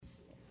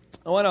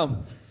I want to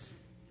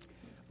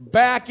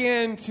back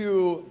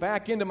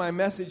into my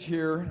message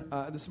here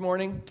this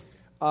morning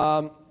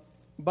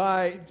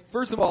by,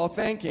 first of all,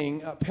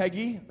 thanking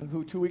Peggy,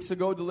 who 2 weeks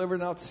ago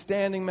delivered an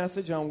outstanding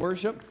message on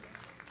worship.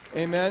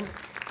 Amen.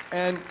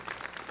 And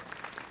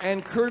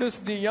Curtis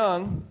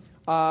DeYoung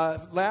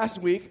last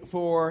week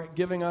for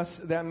giving us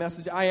that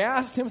message. I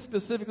asked him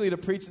specifically to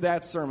preach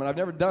that sermon. I've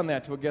never done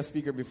that to a guest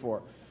speaker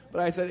before.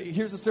 But I said,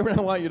 here's the sermon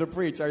I want you to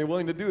preach. Are you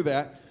willing to do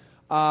that?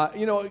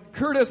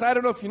 Curtis, I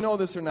don't know if you know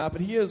this or not,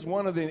 but he is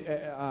one of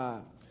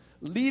the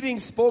leading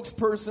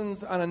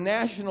spokespersons on a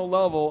national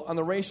level on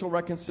the racial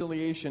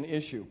reconciliation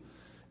issue.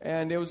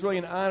 And it was really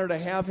an honor to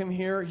have him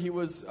here. He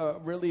was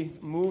really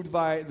moved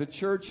by the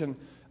church, and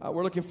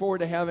we're looking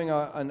forward to having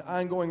an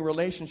ongoing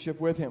relationship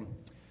with him.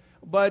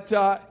 But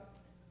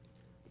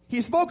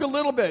he spoke a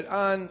little bit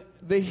on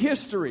the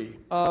history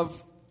of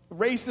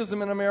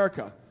racism in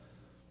America.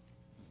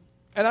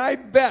 And I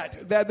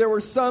bet that there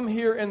were some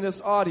here in this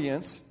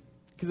audience,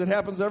 because it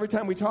happens every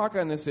time we talk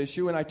on this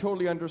issue, and I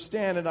totally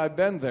understand it, I've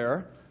been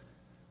there,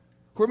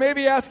 who are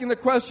maybe asking the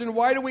question,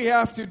 why do we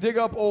have to dig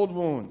up old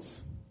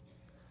wounds?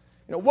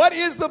 What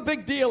is the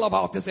big deal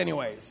about this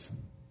anyways?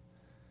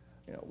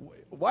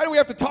 Why do we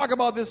have to talk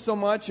about this so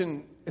much,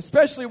 and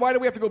especially why do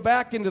we have to go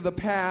back into the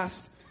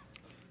past,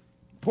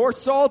 pour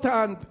salt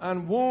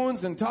on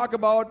wounds and talk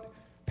about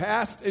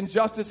past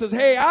injustices?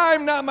 Hey,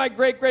 I'm not my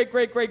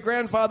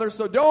great-great-great-great-grandfather,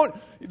 so don't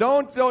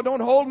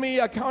hold me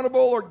accountable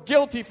or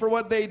guilty for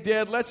what they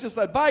did. Let's just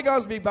let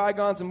bygones be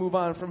bygones and move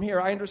on from here.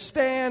 I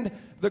understand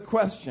the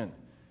question.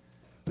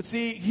 But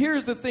see,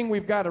 here's the thing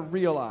we've got to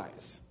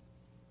realize.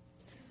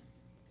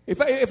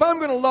 If I'm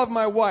going to love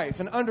my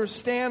wife and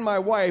understand my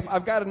wife,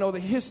 I've got to know the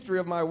history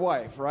of my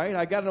wife, right?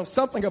 I've got to know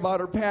something about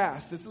her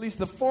past. It's at least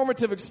the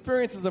formative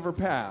experiences of her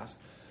past.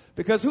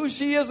 Because who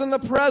she is in the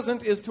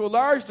present is to a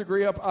large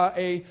degree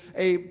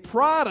a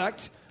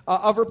product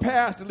of her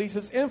past. At least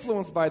it's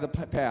influenced by the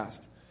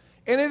past.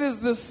 And it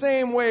is the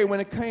same way when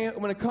it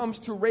comes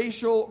to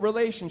racial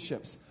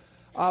relationships.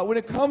 When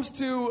it comes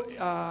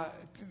to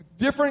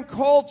different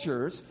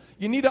cultures,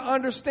 you need to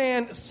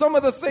understand some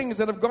of the things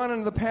that have gone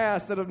into the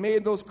past that have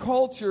made those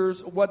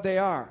cultures what they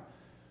are.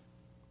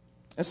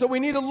 And so we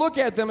need to look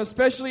at them,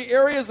 especially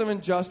areas of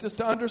injustice,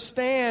 to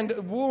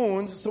understand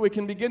wounds so we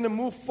can begin to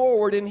move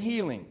forward in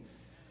healing.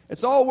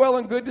 It's all well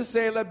and good to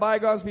say, let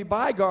bygones be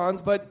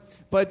bygones, but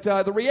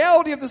the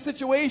reality of the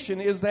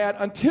situation is that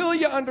until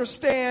you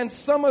understand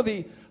some of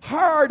the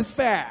hard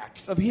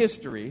facts of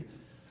history,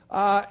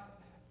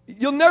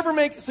 you'll never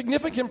make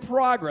significant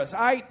progress.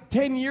 8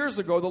 years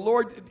ago, the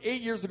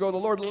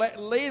Lord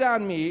laid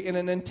on me in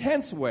an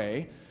intense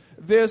way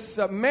this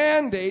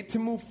mandate to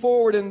move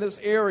forward in this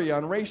area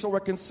on racial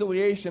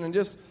reconciliation. And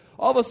just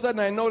all of a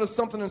sudden I noticed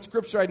something in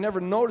Scripture I'd never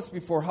noticed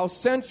before, how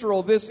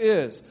central this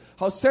is,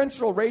 how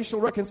central racial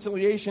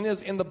reconciliation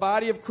is in the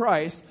body of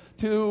Christ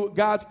to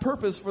God's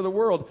purpose for the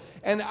world.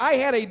 And I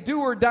had a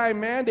do-or-die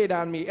mandate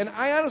on me. And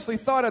I honestly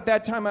thought at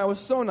that time I was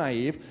so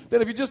naive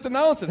that if you just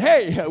announce it,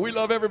 hey, we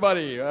love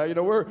everybody,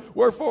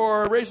 we're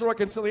for racial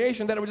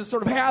reconciliation, that it would just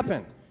sort of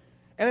happen.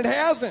 And it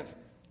hasn't.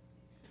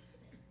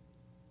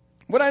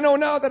 What I know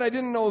now that I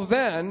didn't know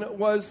then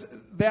was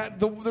that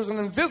there's an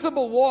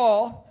invisible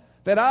wall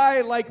that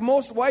I, like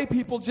most white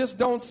people, just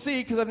don't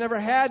see because I've never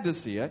had to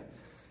see it.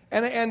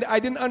 And I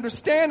didn't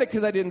understand it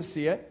because I didn't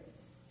see it.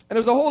 And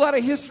there's a whole lot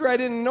of history I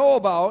didn't know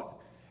about.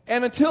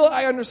 And until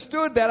I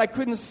understood that, I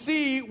couldn't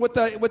see what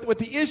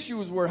the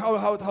issues were,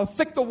 how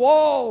thick the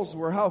walls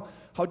were,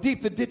 how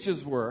deep the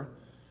ditches were,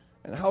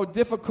 and how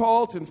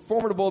difficult and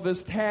formidable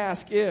this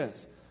task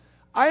is.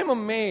 I am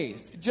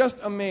amazed, just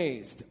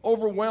amazed,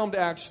 overwhelmed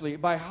actually,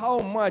 by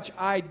how much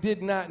I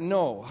did not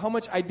know, how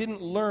much I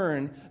didn't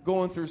learn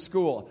going through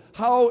school,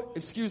 how,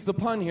 excuse the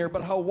pun here,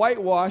 but how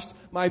whitewashed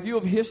my view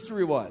of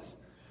history was.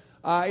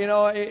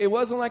 It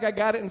wasn't like I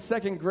got it in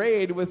second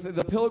grade with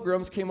the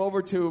Pilgrims came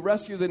over to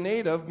rescue the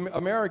Native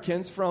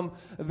Americans from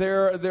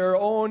their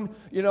own,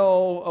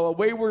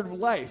 wayward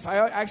life. I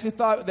actually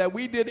thought that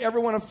we did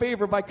everyone a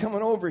favor by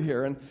coming over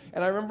here. And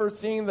I remember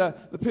seeing the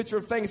picture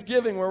of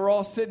Thanksgiving where we're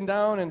all sitting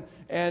down and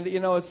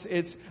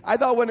it's I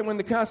thought when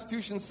the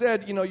Constitution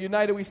said,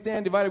 united we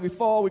stand, divided we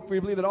fall, we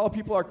believe that all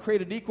people are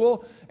created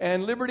equal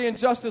and liberty and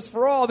justice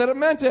for all, that it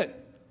meant it.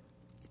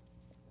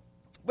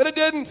 But it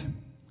didn't.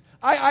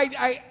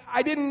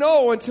 I didn't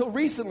know until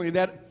recently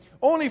that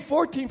only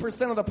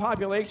 14% of the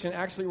population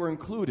actually were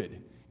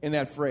included in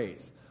that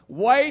phrase.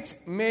 White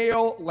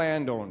male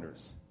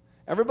landowners.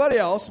 Everybody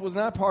else was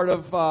not part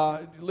of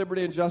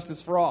liberty and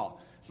justice for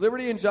all. It's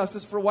liberty and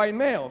justice for white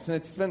males. And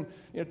it's been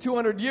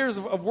 200 years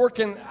of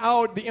working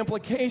out the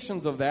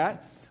implications of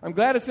that. I'm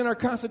glad it's in our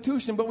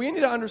Constitution, but we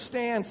need to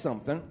understand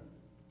something.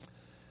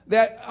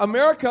 That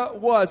America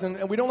was,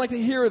 and we don't like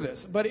to hear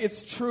this, but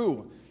it's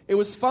true. It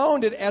was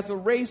founded as a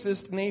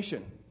racist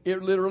nation.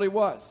 It literally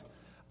was.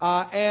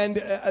 And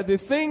the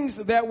things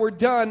that were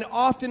done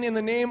often in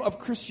the name of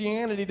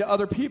Christianity to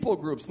other people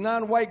groups,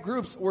 non-white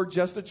groups, were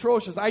just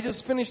atrocious. I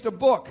just finished a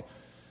book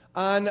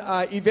on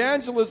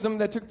evangelism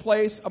that took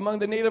place among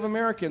the Native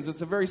Americans.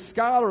 It's a very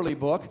scholarly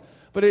book,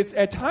 but it's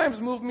at times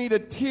moved me to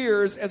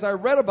tears as I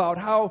read about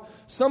how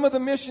some of the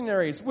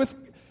missionaries,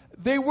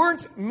 they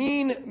weren't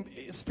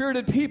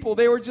mean-spirited people.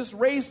 They were just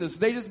racist.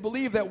 They just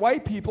believed that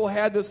white people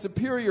had the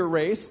superior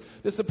race,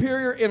 the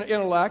superior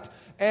intellect,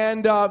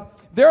 and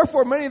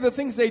therefore many of the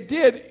things they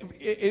did,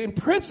 in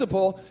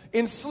principle,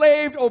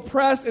 enslaved,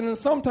 oppressed, and then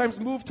sometimes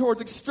moved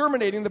towards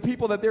exterminating the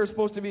people that they were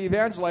supposed to be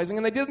evangelizing,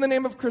 and they did in the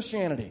name of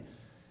Christianity.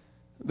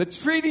 The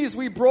treaties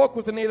we broke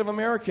with the Native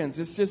Americans,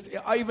 it's just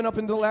even up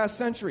into the last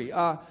century.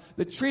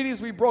 The treaties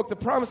we broke, the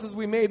promises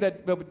we made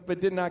but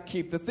did not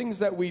keep, the things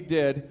that we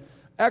did,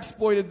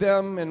 exploited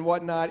them and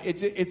whatnot.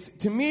 It's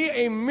to me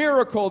a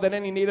miracle that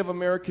any Native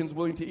American's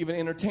willing to even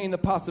entertain the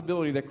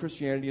possibility that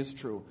Christianity is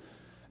true.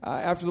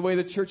 After the way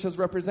the church has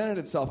represented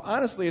itself.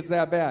 Honestly, it's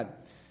that bad.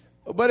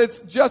 But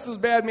it's just as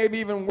bad, maybe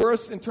even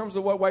worse, in terms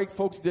of what white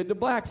folks did to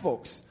black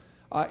folks.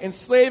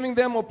 Enslaving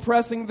them,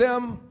 oppressing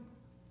them,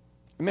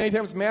 many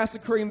times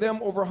massacring them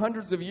over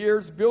hundreds of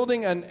years,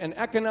 building an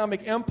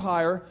economic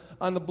empire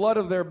on the blood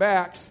of their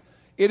backs.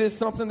 It is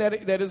something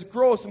that is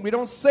gross. And we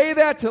don't say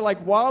that to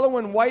like wallow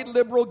in white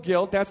liberal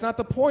guilt. That's not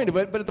the point of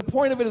it. But the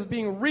point of it is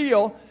being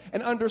real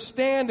and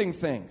understanding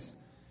things.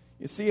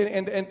 You see,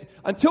 and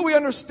until we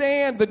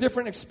understand the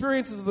different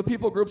experiences of the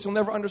people groups, you'll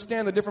never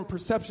understand the different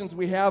perceptions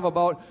we have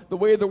about the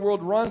way the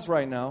world runs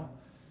right now.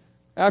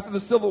 After the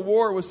Civil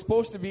War, it was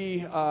supposed to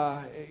be,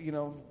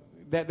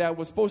 that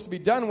was supposed to be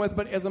done with.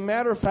 But as a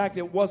matter of fact,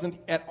 it wasn't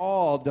at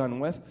all done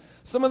with.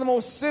 Some of the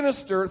most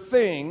sinister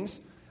things,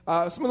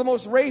 some of the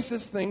most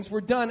racist things were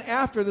done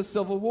after the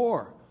Civil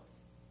War.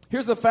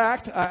 Here's a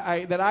fact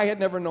that I had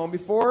never known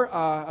before.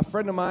 A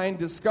friend of mine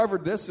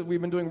discovered this, and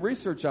we've been doing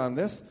research on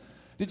this.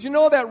 Did you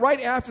know that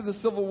right after the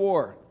Civil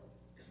War,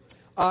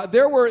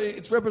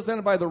 it's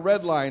represented by the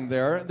red line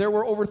there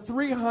were over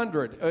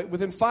 300,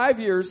 within 5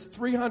 years,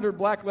 300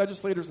 black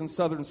legislators in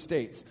southern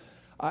states.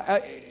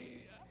 I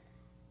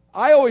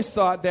always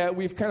thought that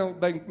we've kind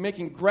of been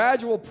making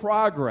gradual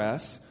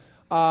progress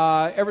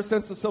ever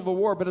since the Civil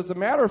War. But as a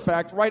matter of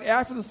fact, right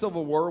after the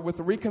Civil War, with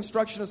the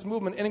Reconstructionist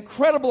movement, an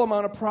incredible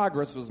amount of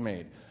progress was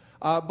made.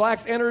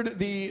 Blacks entered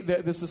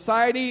the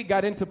society,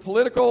 got into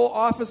political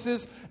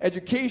offices.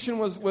 Education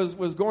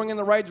was going in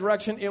the right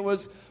direction. It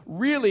was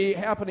really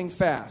happening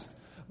fast.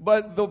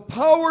 But the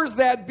powers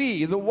that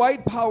be, the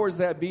white powers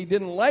that be,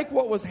 didn't like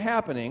what was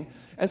happening.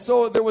 And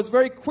so there was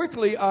very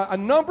quickly a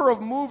number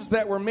of moves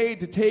that were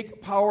made to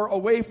take power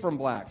away from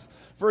blacks.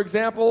 For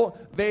example,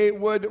 they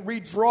would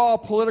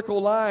redraw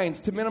political lines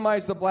to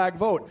minimize the black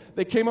vote.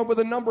 They came up with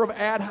a number of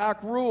ad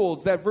hoc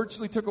rules that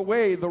virtually took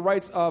away the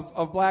rights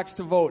of blacks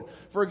to vote.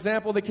 For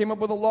example, they came up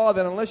with a law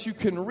that unless you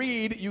can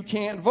read, you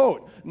can't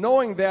vote,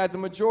 knowing that the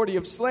majority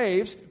of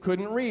slaves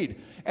couldn't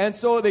read. And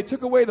so they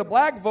took away the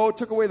black vote,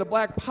 took away the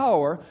black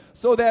power,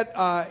 so that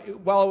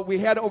while we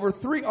had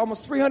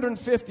almost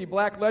 350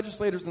 black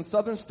legislators in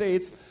southern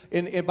states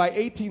by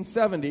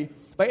 1870,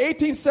 by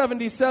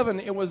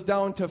 1877 it was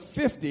down to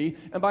 50,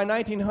 and by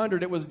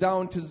 1900 it was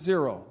down to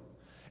 0.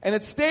 And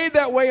it stayed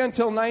that way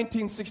until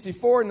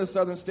 1964 in the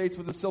southern states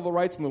with the Civil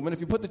Rights Movement. If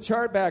you put the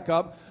chart back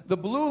up, the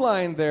blue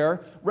line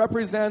there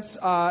represents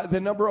the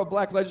number of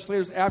black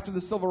legislators after the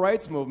Civil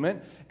Rights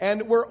Movement.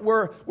 And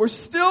we're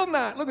still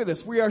not, look at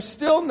this, we are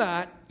still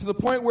not to the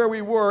point where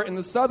we were in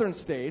the southern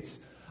states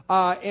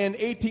in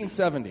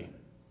 1870.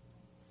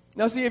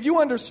 Now, see, if you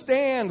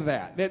understand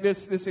that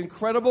this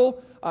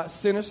incredible,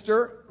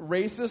 sinister,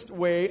 racist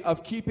way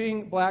of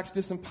keeping blacks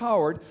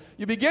disempowered,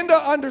 you begin to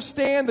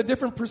understand the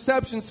different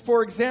perceptions,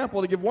 for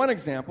example, to give one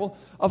example,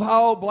 of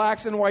how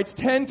blacks and whites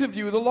tend to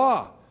view the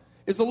law.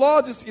 Is the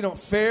law just,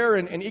 fair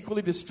and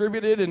equally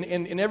distributed and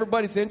in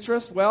everybody's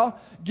interest? Well,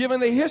 given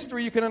the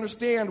history, you can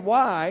understand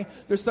why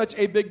there's such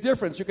a big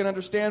difference. You can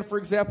understand, for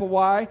example,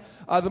 why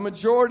the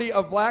majority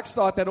of blacks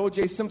thought that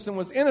O.J. Simpson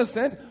was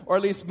innocent, or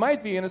at least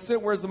might be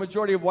innocent, whereas the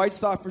majority of whites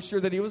thought for sure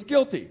that he was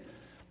guilty.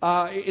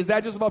 Is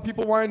that just about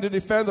people wanting to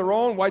defend their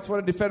own? Whites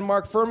want to defend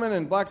Mark Fuhrman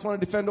and blacks want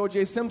to defend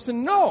O.J.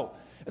 Simpson? No.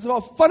 It's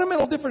about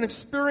fundamental different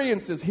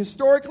experiences,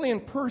 historically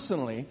and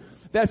personally,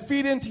 that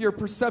feed into your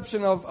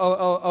perception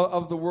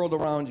of the world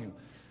around you.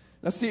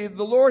 Now see,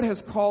 the Lord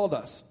has called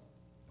us.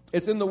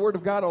 It's in the Word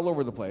of God all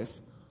over the place.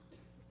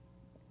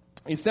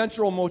 A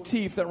central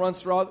motif that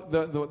runs throughout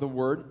the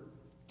Word.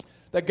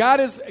 That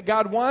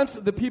God wants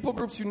the people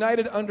groups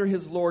united under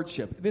His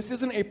Lordship. This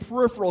isn't a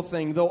peripheral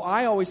thing, though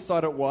I always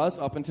thought it was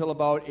up until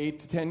about 8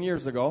 to 10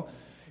 years ago.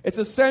 It's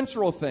a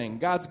central thing.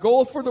 God's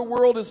goal for the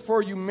world is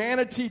for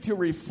humanity to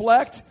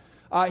reflect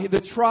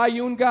the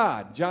triune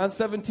God. John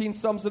 17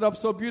 sums it up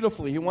so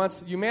beautifully. He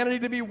wants humanity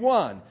to be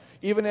one,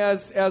 even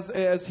as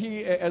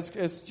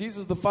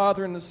Jesus the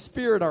Father and the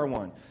Spirit are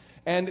one.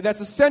 And that's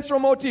a central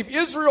motif.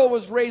 Israel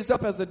was raised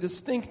up as a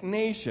distinct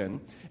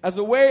nation, as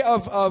a way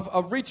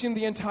of reaching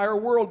the entire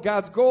world.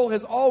 God's goal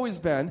has always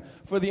been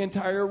for the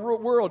entire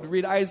world.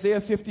 Read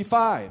Isaiah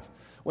 55.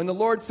 When the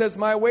Lord says,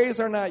 "My ways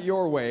are not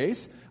your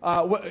ways,"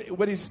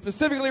 what he's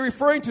specifically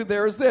referring to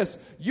there is this: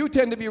 you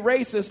tend to be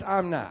racist,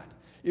 I'm not.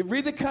 You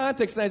read the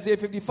context in Isaiah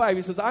 55.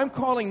 He says, I'm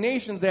calling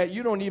nations that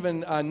you don't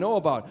even know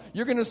about.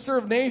 You're going to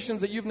serve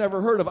nations that you've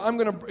never heard of. I'm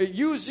going to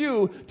use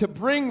you to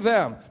bring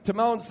them to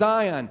Mount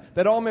Zion,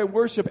 that all may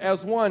worship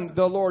as one,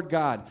 the Lord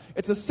God.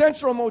 It's a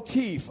central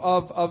motif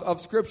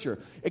of Scripture.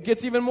 It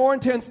gets even more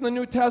intense in the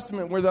New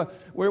Testament, where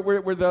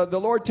the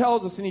Lord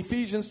tells us in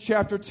Ephesians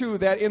chapter 2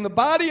 that in the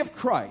body of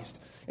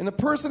Christ, in the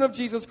person of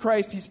Jesus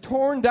Christ, he's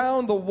torn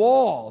down the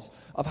walls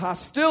of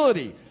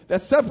hostility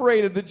that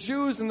separated the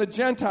Jews and the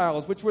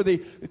Gentiles, which were the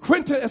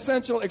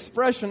quintessential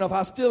expression of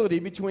hostility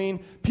between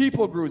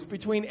people groups,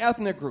 between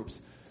ethnic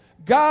groups.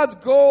 God's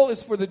goal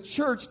is for the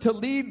church to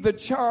lead the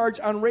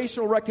charge on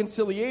racial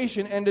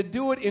reconciliation and to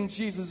do it in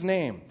Jesus'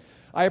 name.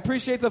 I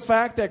appreciate the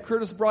fact that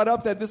Curtis brought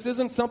up that this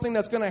isn't something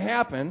that's going to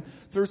happen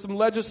through some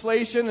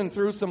legislation and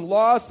through some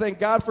laws. Thank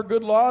God for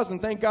good laws and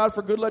thank God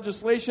for good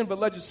legislation. But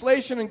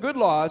legislation and good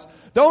laws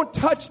don't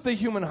touch the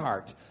human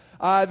heart.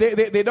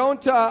 They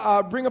don't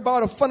bring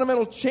about a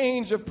fundamental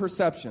change of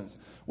perceptions.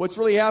 What's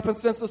really happened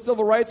since the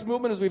civil rights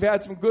movement is we've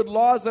had some good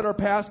laws that are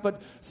passed,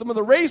 but some of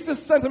the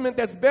racist sentiment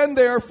that's been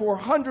there for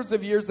hundreds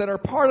of years that are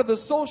part of the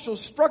social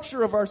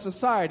structure of our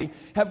society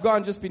have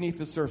gone just beneath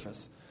the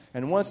surface.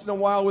 And once in a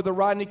while with the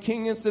Rodney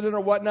King incident or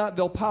whatnot,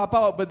 they'll pop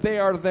out, but they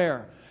are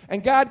there.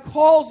 And God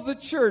calls the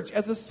church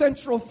as a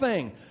central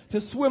thing to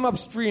swim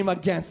upstream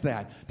against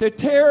that, to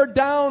tear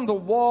down the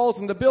walls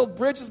and to build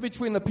bridges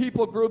between the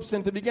people groups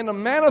and to begin to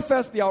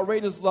manifest the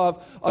outrageous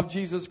love of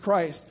Jesus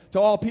Christ to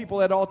all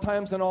people at all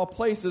times and all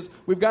places.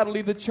 We've got to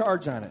lead the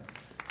charge on it.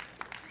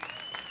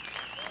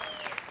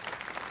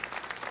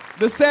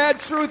 The sad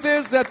truth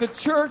is that the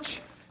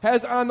church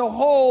has, on the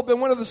whole,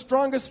 been one of the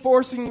strongest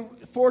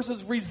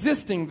forces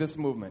resisting this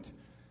movement.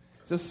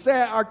 It's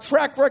sad. Our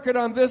track record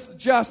on this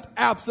just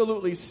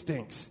absolutely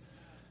stinks.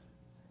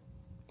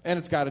 And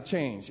it's got to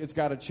change. It's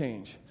got to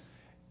change.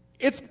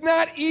 It's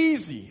not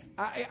easy.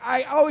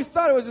 I always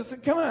thought it was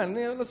just, come on,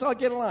 let's all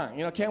get along.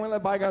 Can't we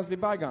let bygones be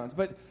bygones?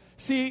 But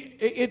see,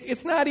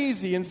 it's not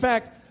easy. In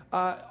fact,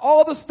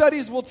 all the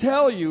studies will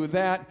tell you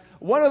that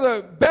one of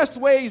the best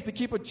ways to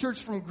keep a church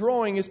from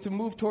growing is to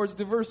move towards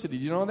diversity.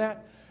 Do you know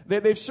that?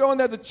 They've shown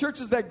that the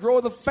churches that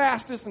grow the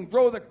fastest and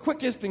grow the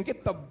quickest and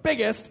get the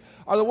biggest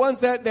are the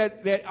ones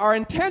that are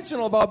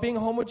intentional about being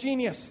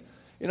homogeneous.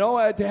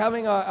 To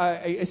having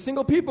a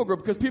single people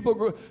group, because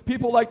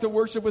people like to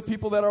worship with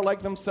people that are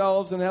like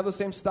themselves and have the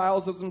same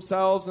styles as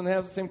themselves and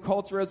have the same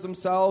culture as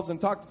themselves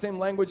and talk the same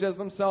language as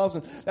themselves,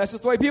 and that's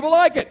just the way people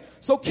like it.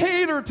 So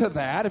cater to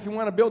that if you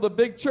want to build a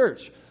big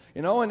church.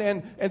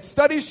 And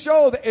studies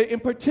show that in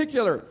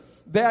particular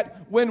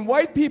that when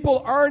white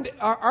people aren't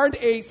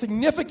a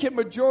significant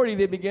majority,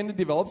 they begin to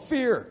develop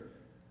fear.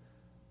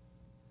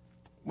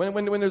 When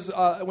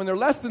they're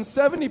less than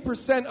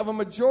 70% of a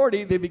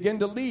majority, they begin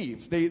to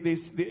leave.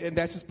 And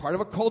that's just part of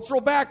a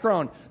cultural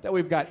background that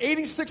we've got.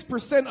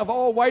 86% of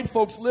all white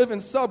folks live in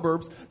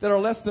suburbs that are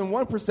less than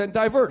 1%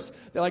 diverse.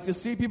 They like to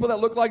see people that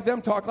look like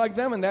them, talk like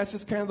them, and that's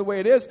just kind of the way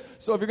it is.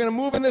 So if you're going to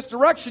move in this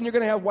direction, you're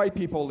going to have white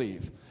people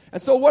leave.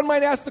 And so one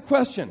might ask the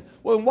question,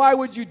 well, why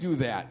would you do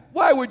that?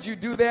 Why would you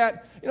do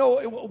that?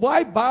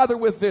 Why bother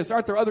with this?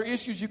 Aren't there other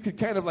issues you could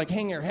kind of like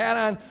hang your hat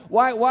on?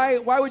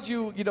 Why would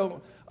you,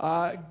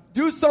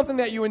 do something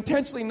that you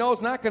intentionally know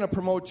is not going to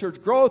promote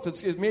church growth?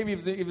 It's maybe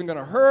it's even going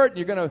to hurt.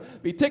 You're going to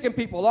be ticking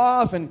people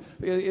off, and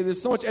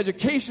there's so much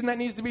education that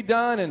needs to be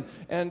done.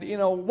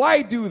 And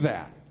why do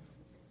that?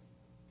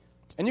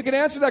 And you can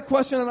answer that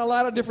question on a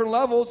lot of different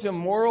levels. A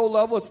moral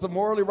level, it's the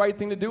morally right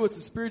thing to do. It's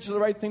the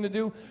spiritually right thing to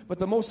do. But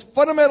the most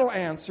fundamental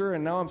answer,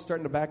 and now I'm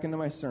starting to back into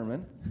my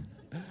sermon,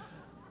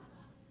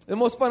 the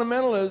most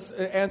fundamental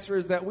answer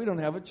is that we don't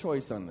have a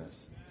choice on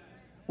this.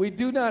 We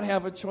do not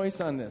have a choice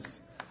on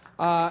this.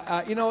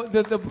 It's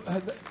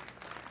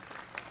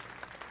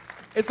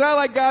not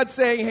like God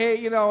saying, hey,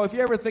 if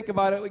you ever think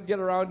about it, we can get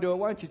around to it.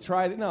 Why don't you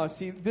try it? No,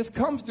 see, this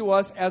comes to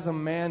us as a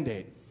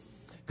mandate.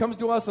 It comes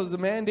to us as a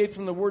mandate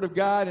from the Word of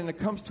God, and it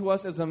comes to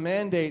us as a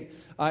mandate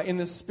in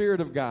the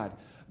Spirit of God.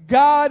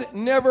 God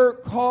never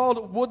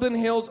called Woodland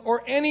Hills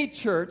or any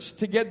church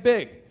to get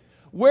big.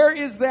 Where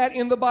is that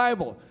in the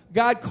Bible?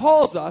 God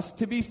calls us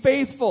to be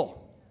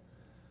faithful.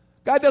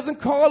 God doesn't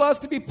call us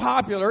to be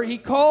popular. He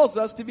calls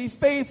us to be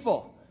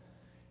faithful.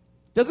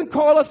 Doesn't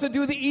call us to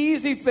do the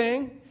easy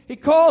thing. He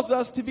calls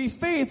us to be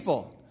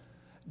faithful.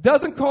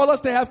 Doesn't call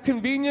us to have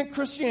convenient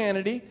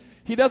Christianity.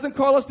 He doesn't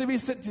call us to be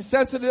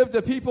sensitive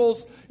to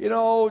people's,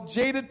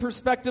 jaded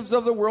perspectives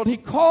of the world. He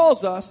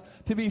calls us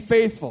to be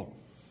faithful.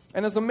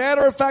 And as a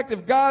matter of fact,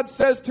 if God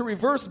says to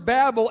reverse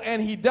Babel,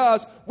 and He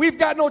does, we've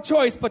got no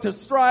choice but to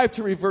strive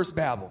to reverse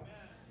Babel.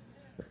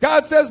 If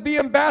God says be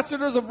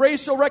ambassadors of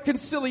racial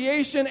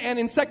reconciliation, and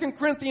in 2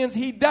 Corinthians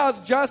He does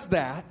just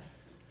that,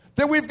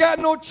 then we've got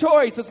no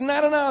choice. It's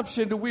not an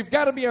option. We've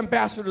got to be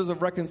ambassadors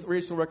of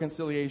racial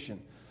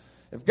reconciliation.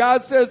 If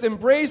God says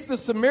embrace the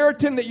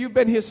Samaritan that you've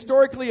been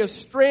historically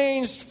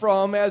estranged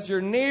from as your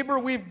neighbor,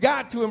 we've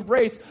got to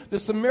embrace the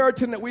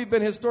Samaritan that we've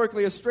been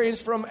historically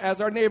estranged from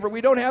as our neighbor.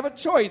 We don't have a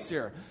choice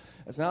here.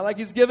 It's not like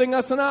He's giving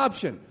us an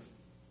option.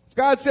 If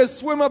God says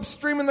swim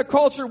upstream in the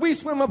culture, we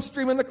swim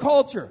upstream in the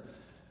culture.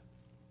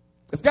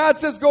 If God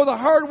says go the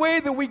hard way,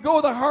 then we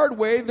go the hard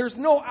way. There's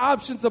no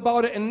options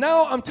about it. And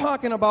now I'm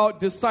talking about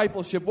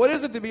discipleship. What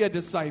is it to be a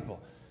disciple?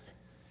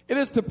 It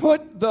is to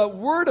put the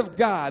Word of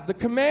God, the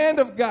command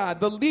of God,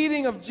 the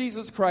leading of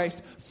Jesus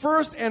Christ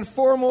first and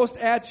foremost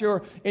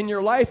in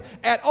your life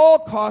at all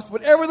costs,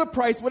 whatever the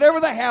price, whatever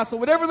the hassle,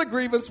 whatever the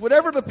grievance,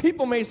 whatever the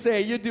people may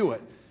say, you do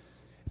it.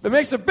 If it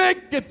makes you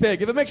big, get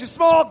big. If it makes you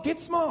small, get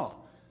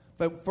small.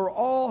 But for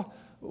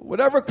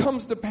whatever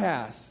comes to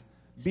pass,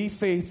 be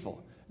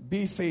faithful.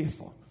 Be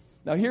faithful.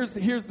 Now here's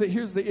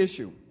the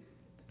issue.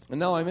 And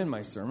now I'm in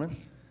my sermon.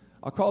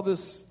 I'll call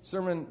this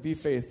sermon Be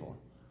Faithful.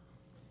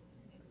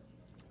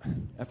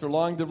 After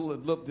long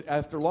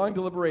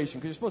deliberation,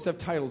 because you're supposed to have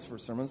titles for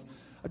sermons,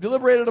 I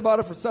deliberated about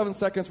it for 7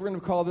 seconds. We're going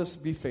to call this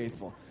Be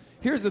Faithful.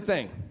 Here's the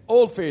thing.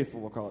 Old Faithful,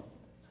 we'll call it.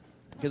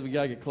 Because we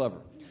got to get clever.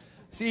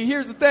 See,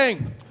 here's the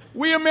thing.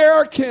 We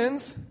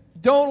Americans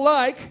don't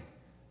like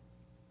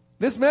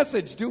this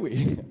message, do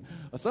we?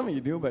 Well, some of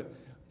you do, but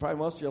probably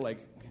most of you are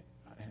like,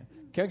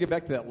 can't get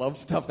back to that love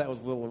stuff. That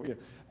was a little weird.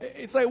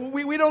 It's like,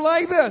 we don't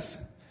like this.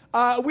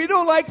 We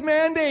don't like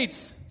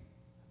mandates.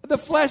 The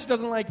flesh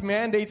doesn't like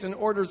mandates and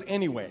orders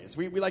anyways.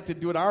 We like to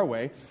do it our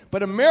way.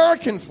 But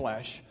American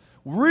flesh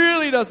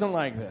really doesn't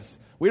like this.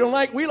 We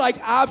like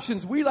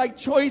options. We like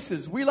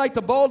choices. We like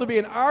the ball to be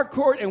in our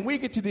court and we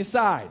get to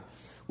decide.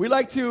 We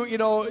like to,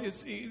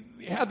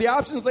 have the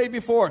options laid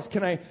before us.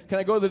 Can I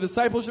go to the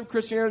discipleship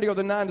Christianity or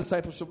the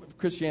non-discipleship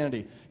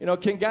Christianity?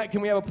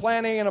 Can we have a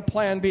plan A and a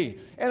plan B?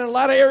 And in a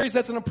lot of areas,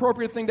 that's an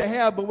appropriate thing to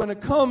have. But when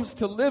it comes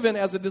to living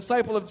as a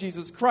disciple of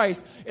Jesus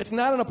Christ, it's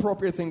not an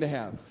appropriate thing to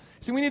have.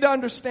 See, we need to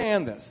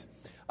understand this.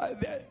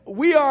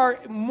 We are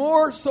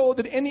more so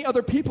than any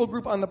other people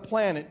group on the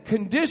planet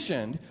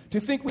conditioned to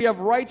think we have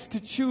rights to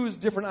choose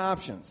different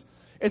options.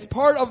 It's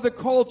part of the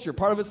culture.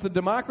 Part of it's the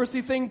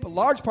democracy thing, but a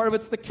large part of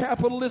it's the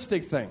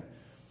capitalistic thing.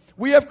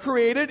 We have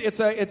created,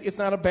 it's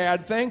not a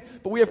bad thing,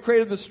 but we have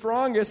created the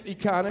strongest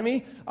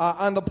economy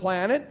on the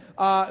planet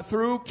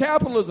through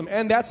capitalism,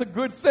 and that's a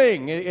good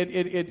thing.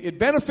 It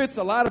benefits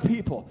a lot of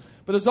people.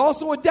 But there's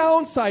also a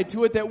downside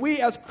to it that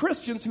we as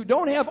Christians who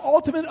don't have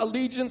ultimate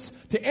allegiance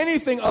to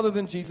anything other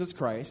than Jesus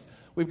Christ,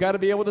 we've got to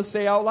be able to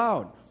say out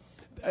loud.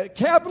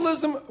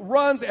 Capitalism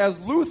runs,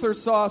 as Luther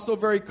saw so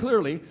very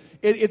clearly,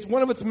 it's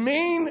one of its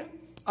main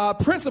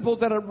principles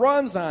that it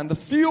runs on. The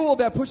fuel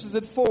that pushes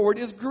it forward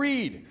is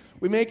greed.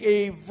 We make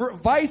a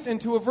vice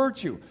into a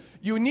virtue.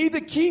 You need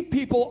to keep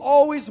people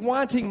always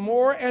wanting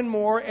more and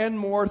more and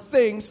more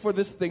things for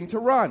this thing to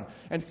run.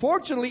 And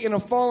fortunately, in a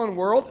fallen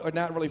world, or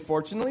not really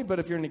fortunately, but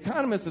if you're an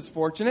economist, it's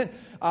fortunate,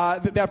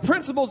 that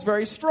principle is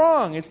very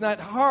strong. It's not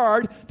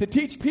hard to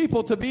teach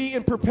people to be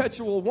in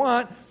perpetual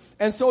want,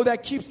 and so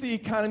that keeps the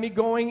economy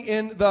going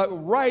in the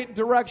right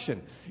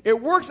direction.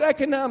 It works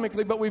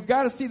economically, but we've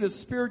got to see the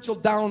spiritual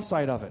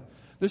downside of it.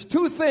 There's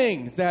two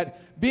things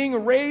that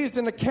being raised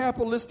in a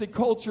capitalistic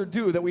culture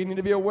do that we need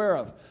to be aware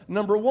of.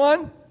 Number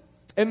one,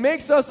 it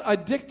makes us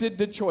addicted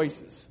to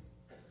choices.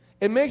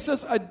 It makes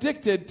us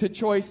addicted to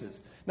choices.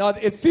 Now,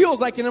 it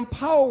feels like an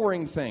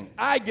empowering thing.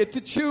 I get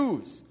to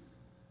choose.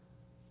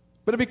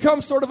 But it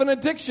becomes sort of an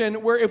addiction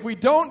where if we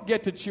don't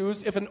get to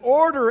choose, if an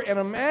order and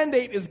a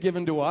mandate is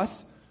given to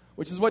us,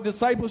 which is what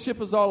discipleship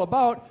is all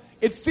about,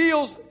 it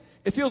feels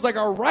like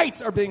our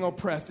rights are being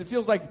oppressed. It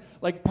feels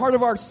like part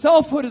of our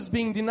selfhood is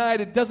being denied.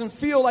 It doesn't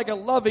feel like a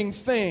loving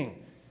thing.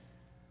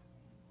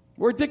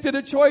 We're addicted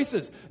to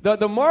choices.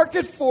 The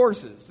market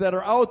forces that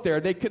are out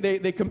there,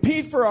 they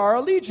compete for our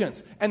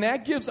allegiance. And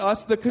that gives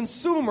us, the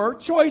consumer,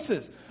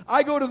 choices.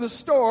 I go to the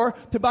store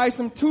to buy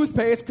some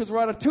toothpaste because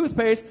we're out of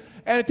toothpaste,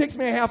 and it takes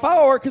me a half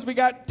hour because we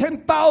got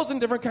 10,000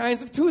 different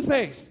kinds of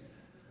toothpaste.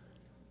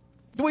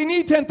 Do we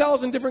need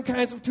 10,000 different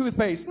kinds of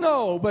toothpaste?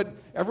 No, but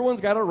everyone's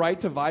got a right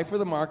to vie for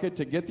the market,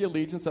 to get the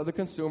allegiance of the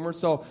consumer.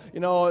 So,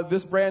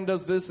 this brand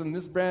does this, and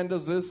this brand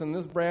does this, and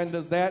this brand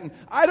does that. And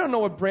I don't know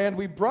what brand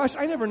we brush.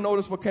 I never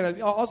noticed what kind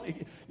of...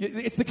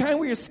 It's the kind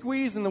where you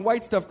squeeze and the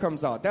white stuff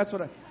comes out. That's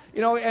what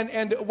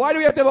and why do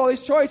we have to have all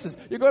these choices?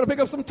 You're going to pick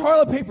up some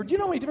toilet paper. Do you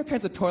know how many different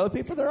kinds of toilet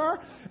paper there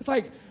are? It's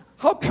like,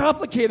 how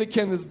complicated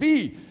can this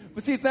be?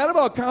 But see, it's not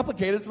about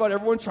complicated. It's about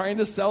everyone trying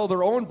to sell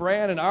their own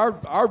brand, and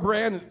our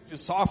brand is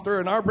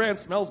softer, and our brand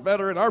smells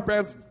better, and our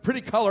brand's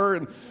pretty color,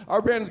 and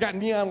our brand's got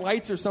neon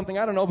lights or something.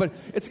 I don't know, but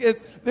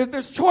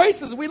there's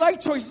choices. We like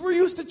choices. We're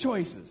used to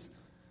choices.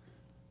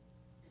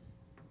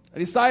 I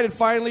decided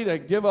finally to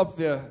give up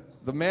the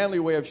manly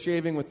way of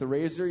shaving with the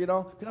razor,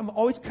 because I'm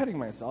always cutting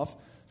myself,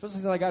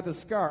 especially since I got this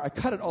scar. I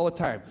cut it all the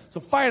time. So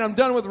fine, I'm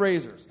done with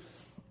razors.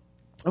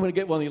 I'm going to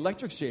get one of the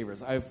electric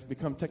shavers. I've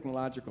become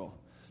technological.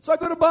 So I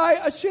go to buy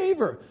a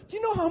shaver. Do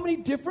you know how many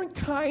different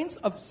kinds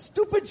of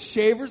stupid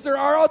shavers there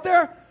are out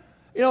there?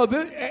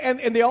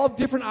 And they all have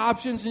different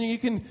options, and you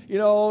can,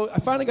 I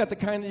finally got the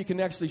kind that you can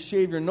actually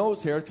shave your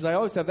nose hair, because I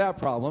always have that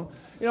problem,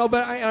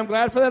 but I'm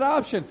glad for that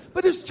option.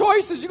 But there's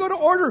choices. You go to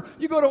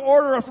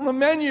order from a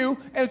menu,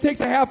 and it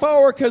takes a half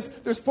hour because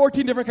there's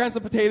 14 different kinds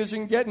of potatoes you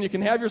can get, and you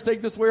can have your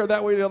steak this way or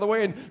that way or the other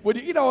way,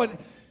 and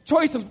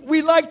choices.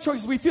 We like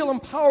choices. We feel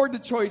empowered to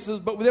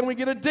choices, but then we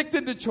get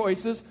addicted to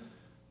choices.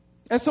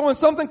 And so when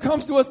something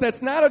comes to us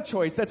that's not a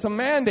choice, that's a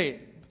mandate,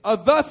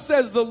 thus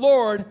says the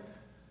Lord,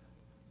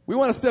 we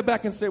want to step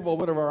back and say, well,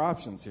 what are our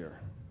options here?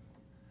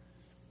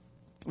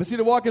 But see,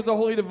 to walk as a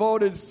holy,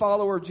 devoted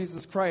follower of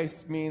Jesus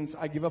Christ means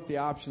I give up the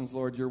options,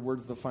 Lord. Your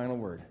word's the final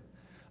word.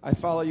 I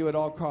follow you at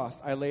all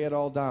costs. I lay it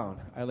all down.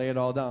 I lay it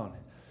all down.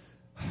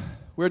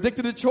 We're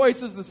addicted to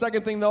choices. The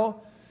second thing,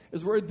 though,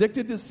 is we're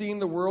addicted to seeing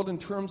the world in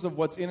terms of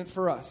what's in it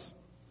for us.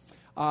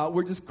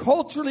 We're just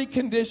culturally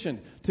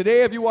conditioned.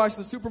 Today, if you watch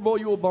the Super Bowl,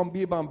 you will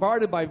be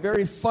bombarded by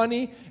very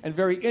funny and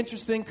very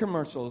interesting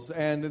commercials.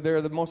 And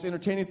they're the most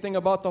entertaining thing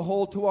about the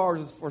whole 2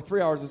 hours or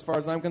 3 hours as far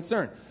as I'm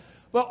concerned.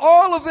 But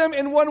all of them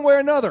in one way or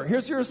another.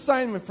 Here's your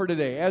assignment for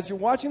today. As you're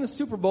watching the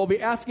Super Bowl,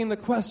 be asking the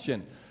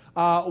question,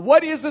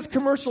 what is this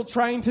commercial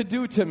trying to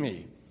do to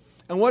me?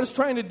 And what it's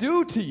trying to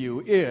do to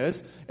you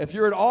is, if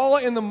you're at all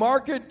in the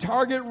market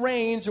target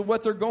range of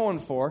what they're going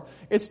for,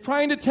 it's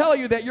trying to tell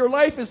you that your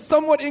life is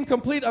somewhat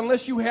incomplete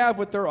unless you have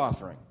what they're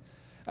offering.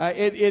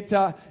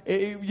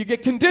 You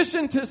get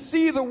conditioned to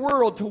see the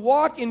world, to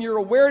walk in your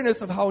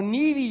awareness of how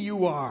needy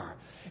you are.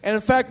 And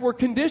in fact, we're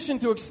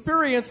conditioned to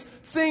experience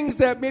things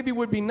that maybe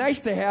would be nice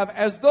to have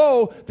as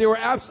though they were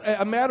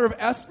a matter of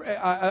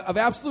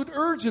absolute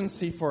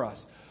urgency for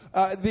us.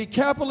 The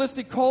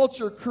capitalistic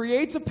culture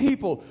creates a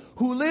people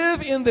who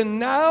live in the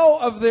now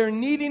of their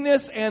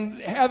neediness and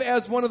have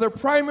as one of their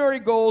primary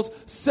goals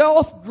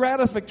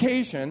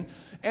self-gratification,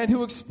 and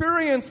who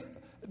experience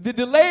the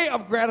delay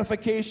of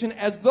gratification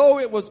as though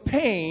it was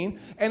pain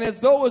and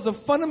as though it was a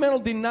fundamental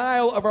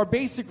denial of our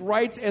basic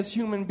rights as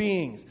human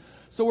beings.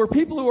 So we're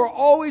people who are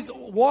always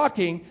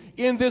walking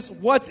in this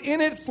what's in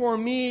it for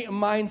me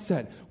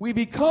mindset. We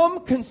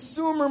become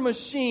consumer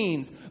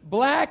machines,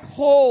 black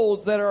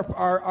holes that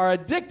are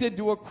addicted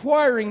to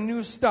acquiring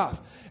new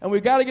stuff. And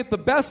we've got to get the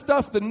best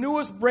stuff, the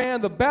newest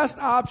brand, the best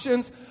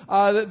options,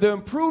 the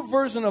improved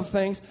version of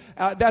things.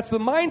 That's the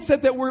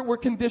mindset that we're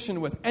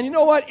conditioned with. And you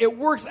know what? It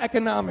works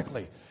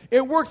economically.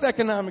 It works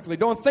economically.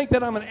 Don't think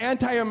that I'm an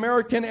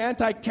anti-American,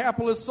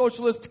 anti-capitalist,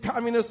 socialist,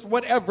 communist,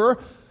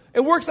 whatever.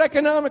 It works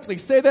economically.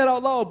 Say that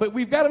out loud. But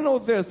we've got to know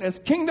this. As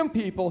kingdom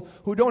people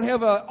who don't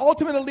have an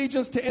ultimate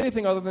allegiance to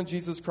anything other than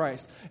Jesus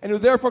Christ, and who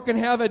therefore can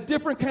have a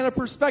different kind of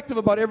perspective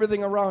about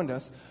everything around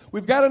us,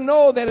 we've got to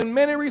know that in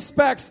many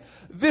respects,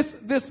 this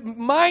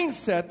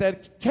mindset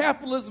that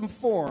capitalism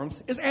forms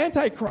is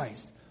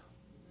antichrist.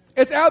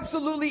 It's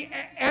absolutely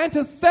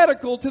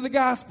antithetical to the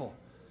gospel.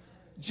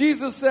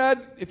 Jesus said,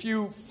 if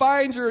you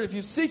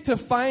seek to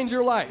find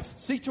your life,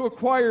 seek to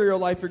acquire your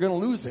life, you're going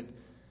to lose it.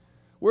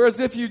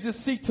 Whereas if you just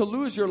seek to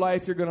lose your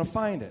life, you're going to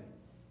find it.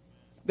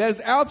 That is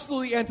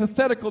absolutely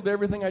antithetical to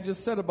everything I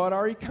just said about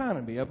our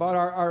economy, about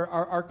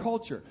our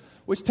culture,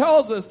 which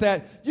tells us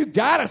that you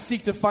got to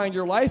seek to find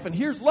your life, and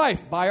here's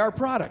life, buy our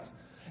product.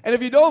 And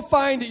if you don't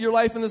find your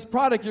life in this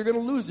product, you're going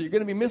to lose it. You're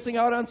going to be missing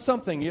out on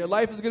something. Your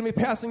life is going to be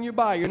passing you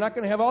by. You're not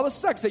going to have all the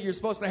sex that you're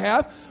supposed to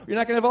have. You're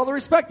not going to have all the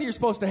respect that you're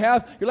supposed to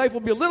have. Your life will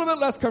be a little bit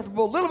less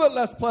comfortable, a little bit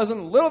less pleasant,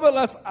 a little bit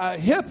less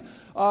hip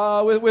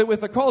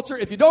with the culture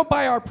if you don't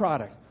buy our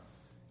product.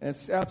 And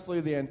it's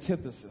absolutely the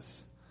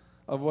antithesis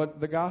of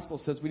what the gospel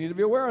says. We need to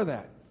be aware of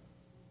that.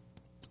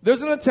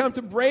 There's an attempt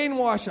to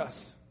brainwash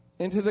us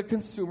into the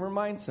consumer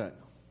mindset.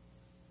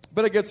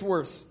 But it gets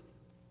worse.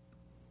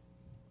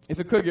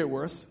 If it could get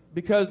worse.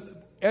 Because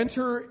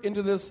enter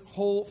into this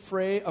whole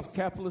fray of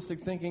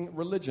capitalistic thinking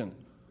religion.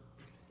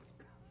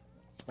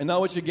 And now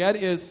what you get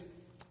is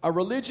a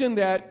religion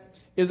that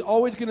is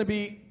always going to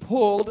be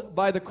pulled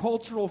by the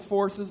cultural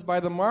forces, by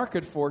the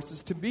market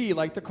forces, to be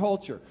like the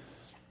culture.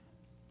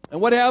 And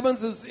what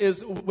happens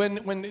is when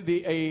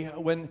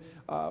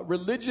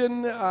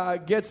religion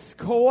gets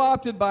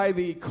co-opted by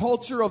the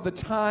culture of the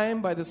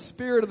time, by the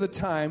spirit of the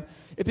time,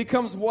 it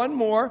becomes one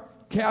more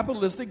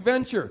capitalistic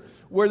venture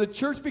where the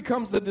church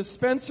becomes the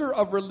dispenser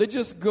of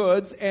religious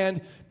goods and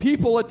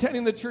people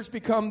attending the church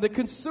become the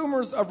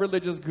consumers of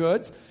religious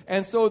goods.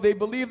 And so they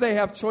believe they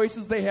have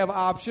choices, they have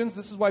options.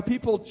 This is why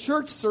people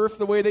church surf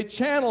the way they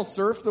channel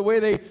surf, the way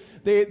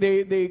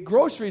they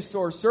grocery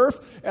store surf.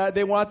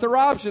 They want their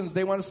options.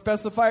 They want to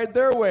specify it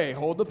their way.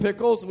 Hold the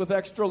pickles with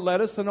extra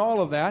lettuce and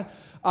all of that.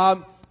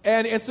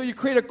 And so you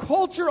create a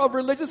culture of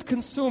religious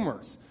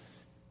consumers.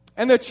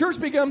 And the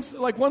church becomes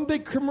like one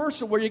big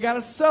commercial where you got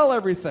to sell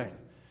everything.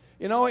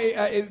 You know,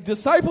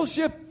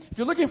 discipleship, if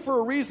you're looking for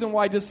a reason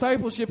why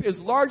discipleship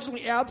is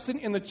largely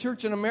absent in the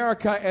church in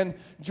America, and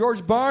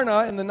George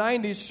Barna in the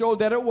 90s showed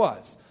that it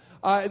was.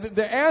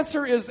 The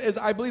answer is,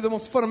 I believe the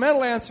most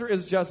fundamental answer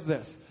is just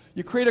this.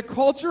 You create a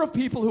culture of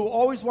people who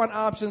always want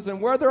options,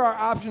 and where there are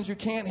options, you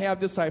can't have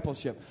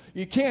discipleship.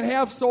 You can't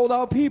have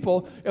sold-out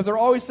people if they're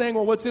always saying,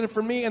 well, what's in it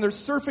for me? And they're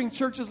surfing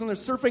churches and they're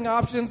surfing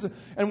options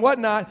and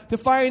whatnot to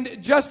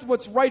find just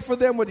what's right for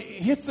them, what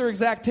hits their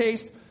exact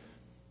taste.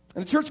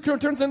 And the church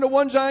turns into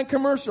one giant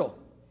commercial.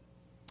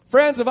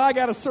 Friends, have I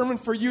got a sermon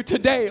for you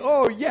today?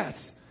 Oh,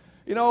 yes.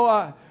 You know,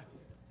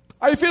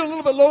 are you feeling a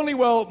little bit lonely?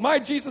 Well, my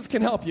Jesus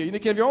can help you. You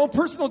can have your own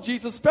personal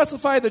Jesus,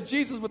 specify the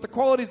Jesus with the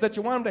qualities that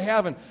you want him to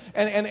have,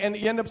 and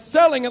you end up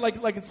selling it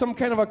like it's some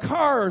kind of a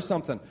car or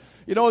something.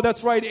 You know,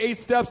 that's right, 8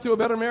 steps to a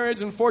better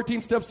marriage and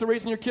 14 steps to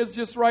raising your kids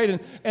just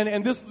right.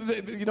 And this,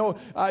 you know,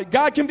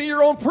 God can be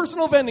your own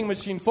personal vending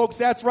machine, folks.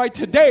 That's right.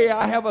 Today,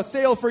 I have a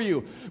sale for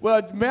you.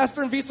 Well,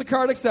 Master and Visa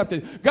card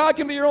accepted. God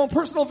can be your own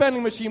personal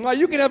vending machine. Well,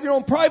 you can have your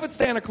own private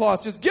Santa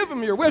Claus. Just give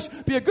him your wish.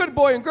 Be a good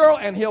boy and girl,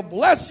 and he'll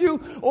bless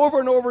you over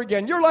and over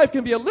again. Your life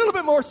can be a little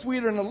bit more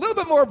sweeter and a little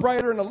bit more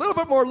brighter and a little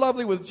bit more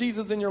lovely with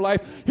Jesus in your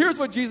life. Here's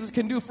what Jesus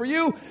can do for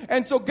you.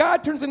 And so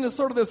God turns into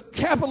sort of this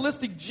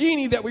capitalistic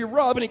genie that we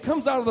rub, and he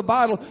comes out of the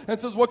bottle and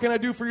says, what can I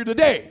do for you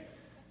today?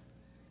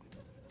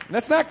 And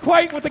that's not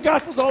quite what the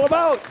gospel's all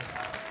about.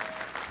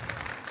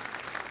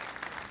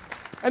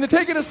 And to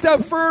take it a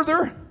step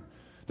further,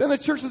 then the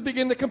churches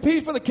begin to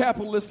compete for the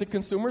capitalistic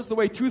consumers the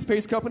way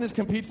toothpaste companies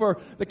compete for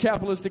the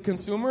capitalistic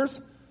consumers.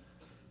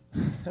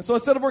 And so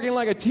instead of working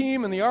like a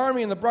team in the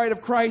army and the bride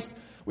of Christ,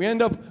 we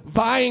end up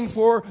vying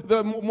for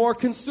the more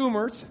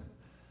consumers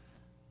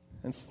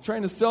and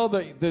trying to sell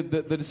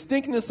the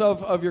distinctness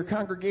of your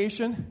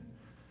congregation.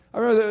 I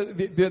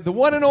remember the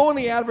one and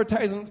only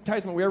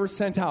advertisement we ever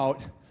sent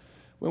out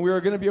when we were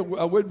going to be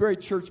a Woodbury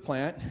church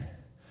plant.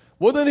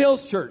 Woodland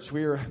Hills Church.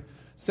 We were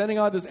sending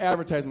out this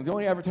advertisement, the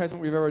only advertisement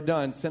we've ever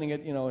done, sending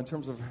it, you know, in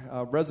terms of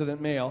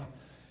resident mail.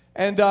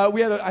 And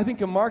we had, I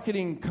think, a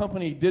marketing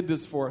company did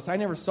this for us. I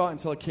never saw it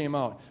until it came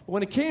out. But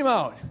when it came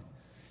out,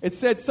 it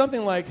said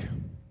something like,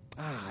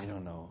 I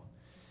don't know,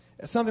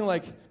 something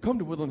like, come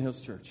to Woodland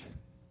Hills Church.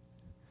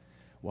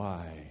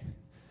 Why?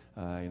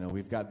 You know,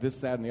 we've got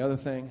this, that, and the other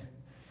thing.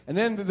 And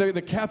then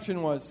the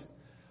caption was,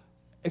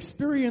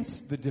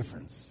 experience the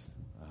difference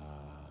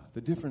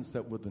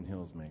that Woodland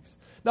Hills makes.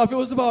 Now, if it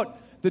was about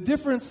the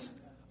difference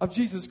of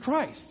Jesus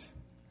Christ,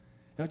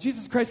 you know,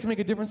 Jesus Christ can make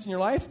a difference in your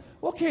life,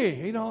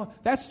 okay, you know,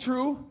 that's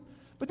true.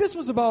 But this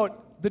was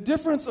about the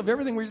difference of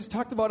everything we just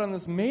talked about on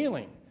this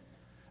mailing.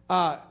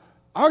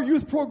 Our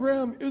youth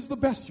program is the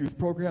best youth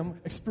program.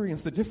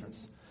 Experience the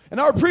difference. And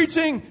our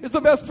preaching is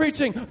the best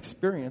preaching.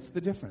 Experience the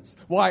difference.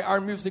 Why?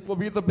 Our music will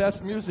be the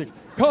best music.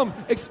 Come,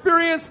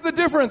 experience the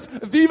difference.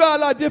 Viva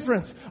la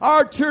difference.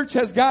 Our church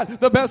has got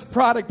the best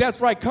product. That's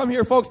right. Come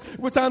here, folks.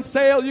 What's on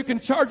sale, you can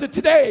charge it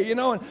today, you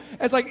know. And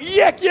it's like,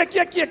 yuck, yuck,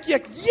 yuck, yuck,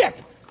 yuck,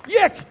 yuck,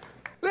 yuck.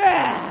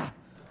 Ah.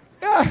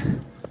 Ah.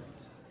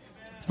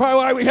 It's probably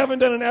why we haven't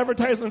done an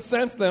advertisement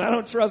since then. I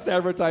don't trust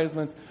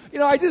advertisements. You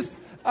know, I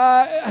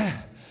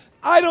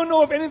don't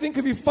know if anything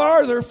could be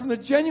farther from the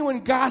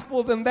genuine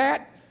gospel than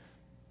that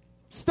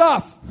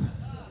stuff.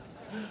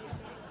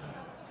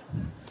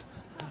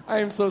 I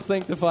am so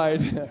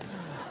sanctified.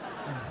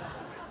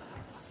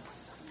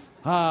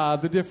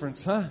 The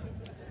difference, huh?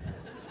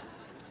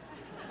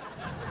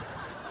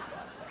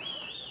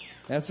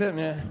 That's it,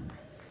 man.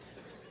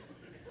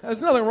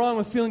 There's nothing wrong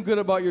with feeling good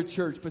about your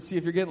church, but see,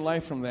 if you're getting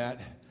life from that,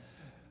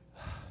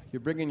 you're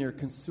bringing your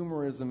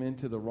consumerism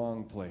into the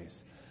wrong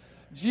place.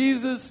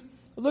 Jesus,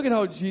 look at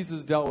how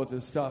Jesus dealt with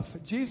this stuff.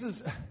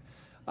 Jesus,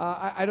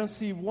 I don't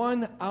see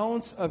 1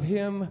 ounce of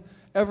him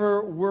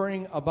ever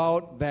worrying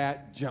about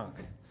that junk.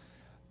 It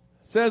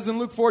says in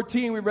Luke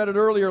 14, we read it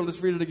earlier, let's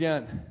read it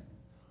again.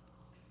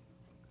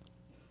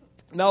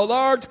 Now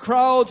large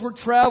crowds were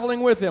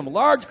traveling with him.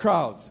 Large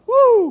crowds.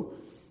 Woo!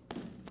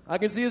 I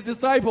can see his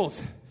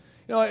disciples,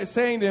 you know,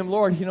 saying to him,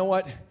 Lord, you know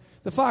what?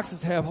 The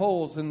foxes have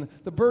holes and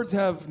the birds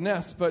have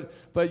nests, but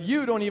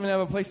you don't even have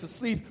a place to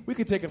sleep. We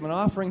could take up an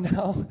offering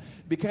now.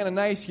 It'd be kind of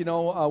nice, you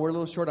know. We're a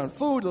little short on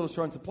food, a little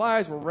short on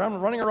supplies. We're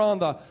running around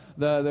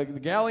the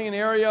Galilean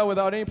area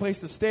without any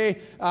place to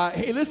stay.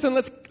 Hey, listen,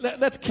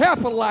 let's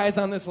capitalize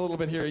on this a little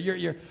bit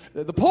here.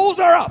 The polls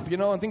are up, you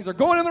know, and things are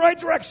going in the right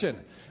direction.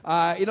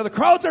 You know, the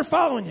crowds are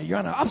following you. You're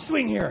on an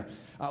upswing here.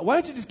 Why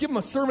don't you just give them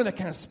a sermon that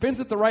kind of spins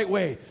it the right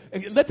way?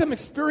 Let them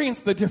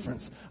experience the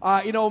difference.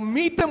 You know,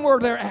 meet them where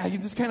they're at. You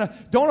just kind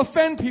of don't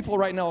offend people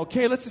right now,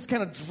 okay? Let's just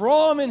kind of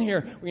draw them in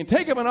here. We can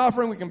take them an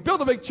offering. We can build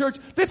a big church.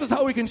 This is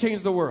how we can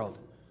change the world.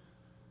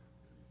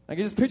 I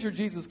can just picture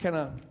Jesus kind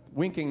of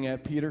winking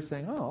at Peter,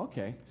 saying, oh,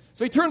 okay.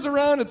 So he turns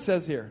around, it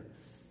says here.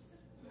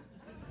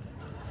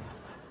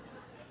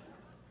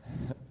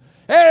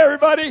 Hey,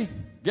 everybody,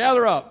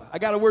 gather up. I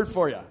got a word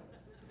for you.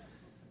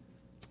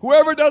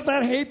 Whoever does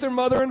not hate their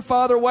mother and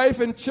father, wife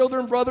and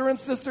children, brother and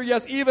sister,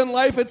 yes, even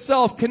life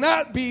itself,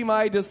 cannot be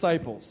my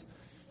disciples.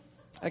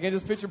 I can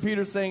just picture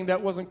Peter saying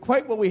that wasn't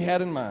quite what we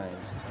had in mind.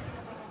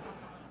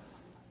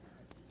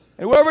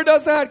 And whoever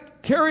does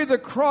not carry the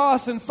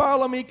cross and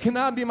follow me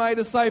cannot be my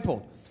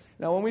disciple.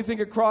 Now, when we think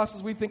of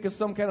crosses, we think of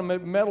some kind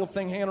of metal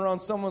thing hanging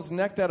around someone's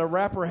neck that a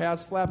rapper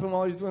has flapping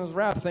while he's doing his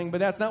rap thing, but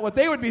that's not what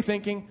they would be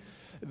thinking.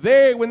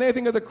 When they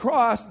think of the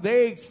cross,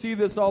 they see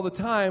this all the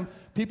time.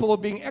 People are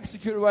being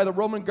executed by the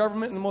Roman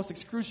government in the most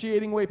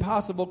excruciating way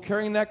possible,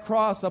 carrying that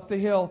cross up the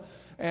hill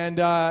and,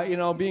 you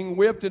know, being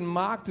whipped and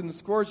mocked and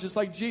scourged just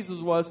like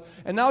Jesus was.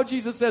 And now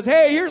Jesus says,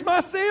 hey, here's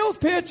my sales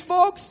pitch,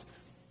 folks.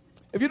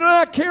 If you do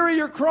not carry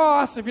your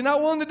cross, if you're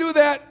not willing to do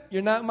that,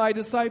 you're not my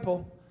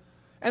disciple.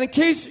 And in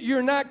case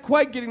you're not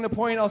quite getting the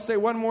point, I'll say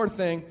one more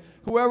thing.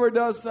 whoever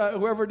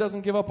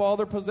doesn't give up all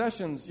their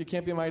possessions, you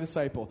can't be my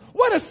disciple.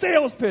 What a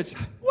sales pitch!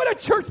 What a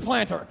church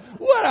planter!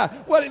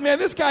 What man,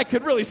 this guy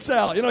could really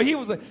sell. You know, he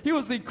was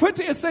the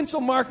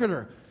quintessential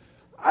marketer.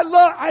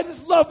 I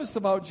just love this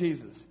about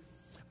Jesus.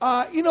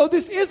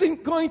 This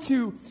isn't going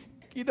to,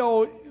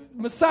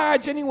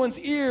 massage anyone's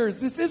ears.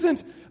 This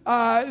isn't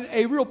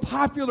a real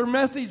popular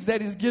message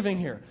that he's giving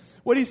here.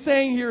 What he's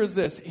saying here is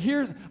this.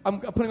 I'm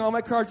putting all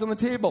my cards on the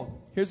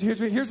table.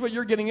 Here's what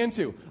you're getting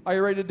into. Are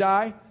you ready to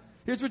die?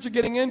 Here's what you're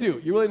getting into.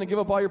 You're willing to give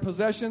up all your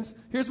possessions?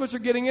 Here's what you're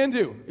getting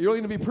into. You're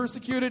willing to be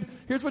persecuted?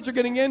 Here's what you're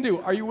getting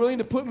into. Are you willing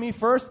to put me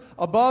first,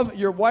 above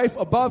your wife,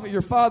 above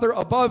your father,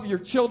 above your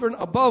children,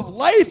 above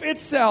life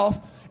itself?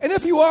 And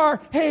if you are,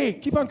 hey,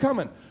 keep on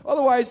coming.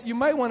 Otherwise, you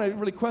might want to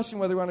really question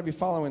whether you want to be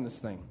following this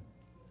thing.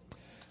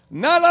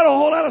 Not a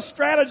whole lot of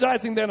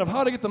strategizing then of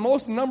how to get the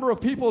most number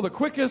of people the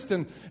quickest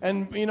and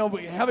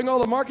having all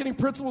the marketing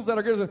principles that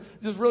are going to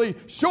just really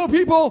show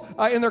people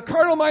in their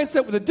carnal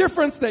mindset with the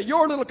difference that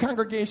your little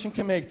congregation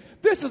can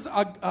make. This is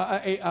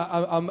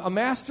a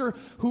master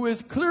who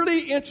is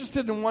clearly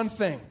interested in one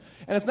thing.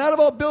 And it's not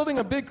about building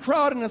a big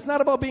crowd, and it's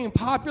not about being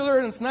popular,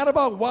 and it's not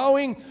about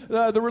wowing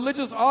the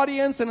religious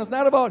audience, and it's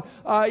not about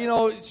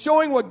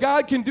showing what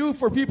God can do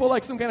for people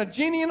like some kind of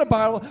genie in a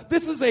bottle.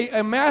 This is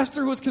a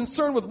master who is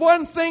concerned with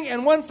one thing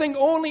and one thing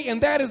only,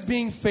 and that is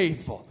being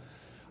faithful.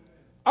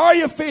 Are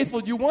you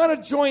faithful? Do you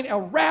want to join a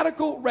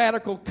radical,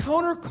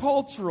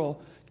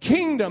 countercultural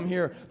kingdom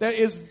here that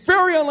is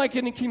very unlike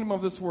any kingdom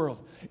of this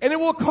world? And it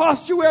will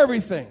cost you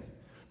everything.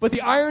 But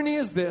the irony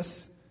is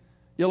this: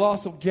 you'll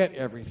also get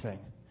everything.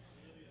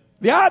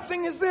 The odd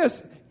thing is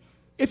this: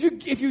 if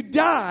you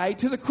die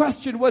to the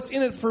question, what's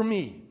in it for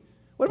me?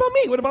 What about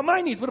me? What about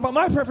my needs? What about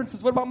my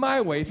preferences? What about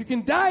my way? If you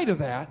can die to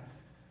that,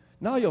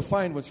 now you'll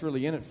find what's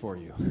really in it for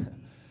you.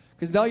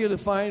 Because now you'll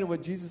find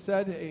what Jesus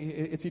said,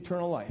 it's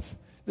eternal life.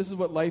 This is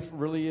what life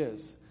really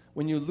is.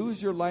 When you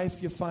lose your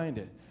life, you find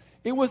it.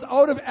 It was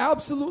out of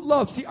absolute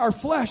love. See, our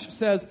flesh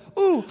says,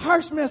 ooh,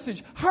 harsh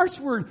message, harsh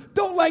word,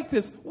 don't like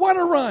this, want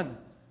to run.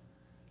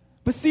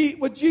 But see,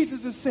 what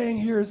Jesus is saying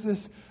here is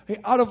this: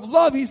 out of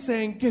love, he's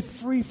saying, get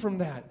free from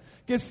that.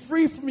 Get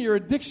free from your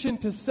addiction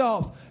to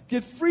self.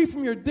 Get free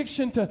from your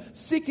addiction to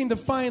seeking to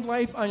find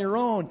life on your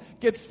own.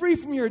 Get free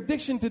from your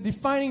addiction to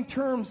defining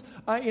terms,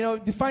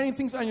 defining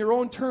things on your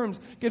own terms.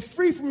 Get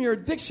free from your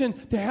addiction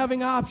to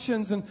having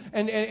options and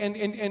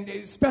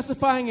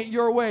specifying it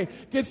your way.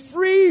 Get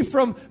free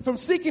from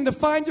seeking to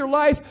find your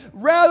life.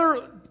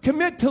 Rather,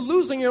 commit to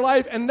losing your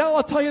life. And now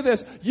I'll tell you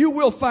this: you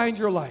will find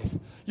your life.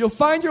 You'll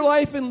find your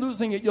life in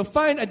losing it. You'll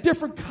find a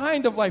different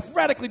kind of life,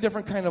 radically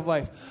different kind of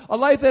life. A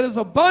life that is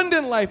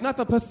abundant life, not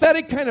the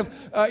pathetic kind of,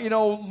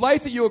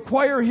 life that you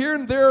acquire here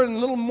and there in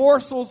little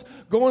morsels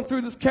going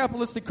through this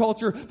capitalistic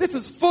culture. This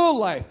is full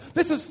life.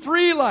 This is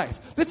free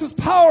life. This is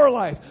power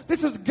life.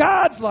 This is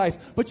God's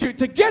life. But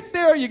to get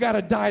there, you got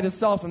to die to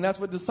self, and that's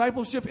what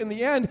discipleship in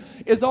the end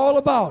is all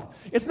about.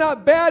 It's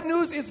not bad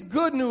news, it's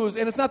good news,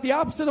 and it's not the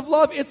opposite of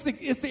love. It's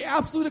the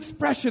absolute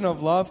expression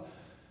of love,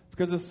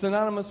 because it's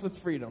synonymous with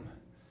freedom.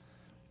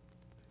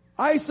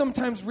 I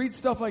sometimes read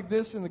stuff like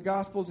this in the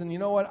Gospels, and you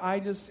know what? I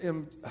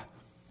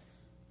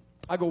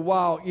go,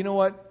 wow, you know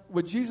what?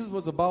 What Jesus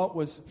was about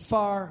was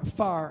far,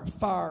 far,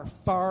 far,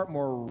 far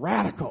more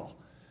radical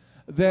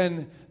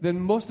than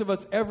most of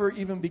us ever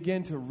even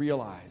begin to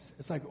realize.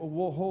 It's like, oh,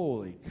 whoa,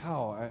 holy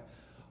cow,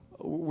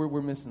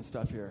 we're missing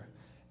stuff here.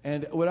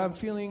 And what I'm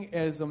feeling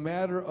is a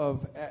matter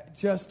of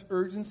just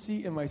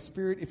urgency in my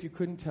spirit, if you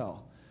couldn't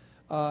tell,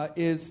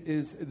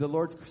 is the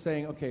Lord's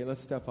saying, okay,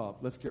 let's step up,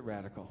 let's get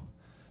radical.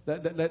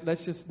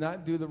 Let's just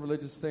not do the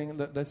religious thing.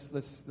 Let's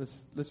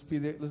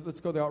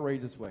go the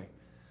outrageous way.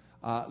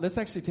 Let's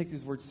actually take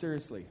these words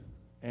seriously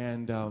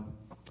and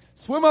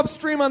swim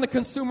upstream on the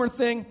consumer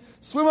thing,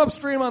 swim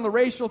upstream on the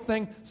racial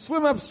thing,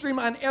 swim upstream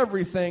on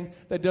everything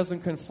that doesn't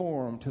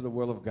conform to the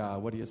will of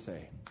God. What do you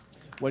say?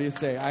 What do you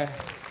say?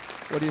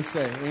 What do you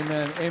say?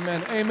 Amen.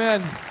 Amen.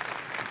 Amen.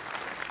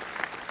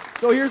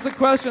 So here's the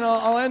question.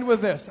 I'll end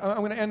with this. I'm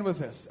going to end with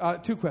this.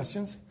 Two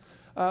questions.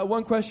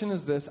 One question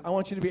is this: I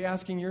want you to be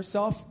asking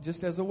yourself,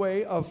 just as a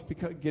way of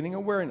getting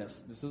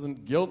awareness. This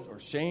isn't guilt or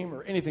shame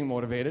or anything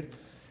motivated.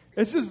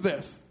 It's just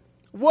this: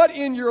 what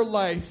in your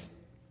life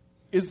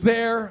is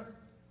there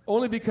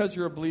only because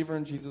you're a believer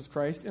in Jesus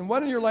Christ? And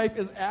what in your life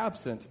is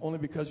absent only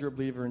because you're a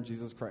believer in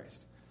Jesus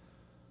Christ?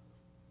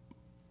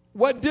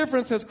 What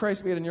difference has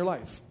Christ made in your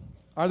life?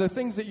 Are there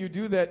things that you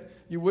do that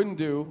you wouldn't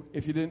do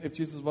if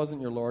Jesus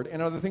wasn't your Lord?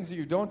 And are there things that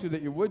you don't do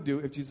that you would do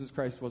if Jesus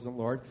Christ wasn't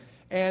Lord?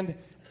 And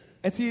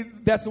see,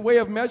 that's a way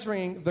of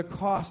measuring the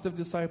cost of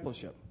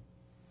discipleship.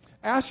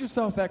 Ask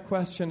yourself that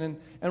question,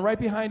 and right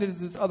behind it is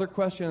this other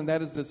question, and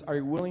that is this: are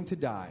you willing to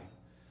die?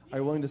 Are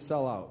you willing to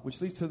sell out?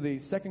 Which leads to the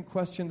second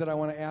question that I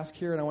want to ask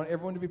here, and I want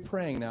everyone to be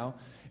praying now.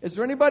 Is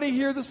there anybody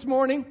here this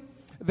morning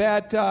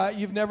that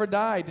you've never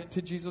died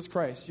to Jesus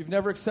Christ? You've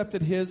never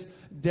accepted his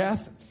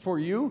death for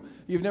you.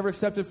 You've never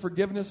accepted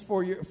forgiveness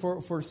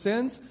for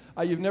sins.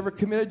 You've never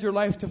committed your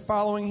life to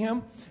following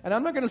him. And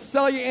I'm not going to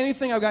sell you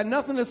anything. I've got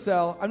nothing to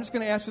sell. I'm just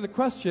going to ask you the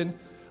question: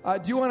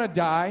 Do you want to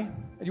die?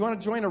 Do you want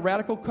to join a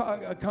radical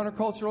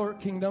countercultural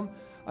kingdom?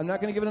 I'm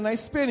not going to give it a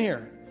nice spin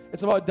here.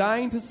 It's about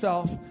dying to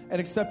self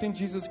and accepting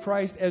Jesus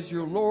Christ as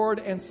your Lord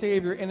and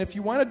Savior. And if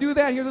you want to do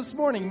that here this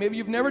morning, maybe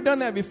you've never done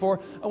that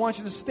before, I want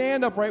you to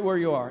stand up right where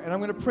you are. And I'm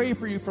going to pray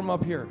for you from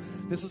up here.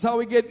 This is how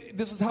we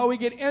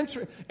get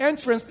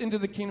entrance into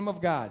the kingdom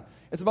of God.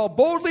 It's about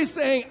boldly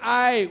saying,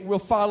 I will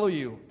follow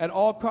you at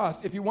all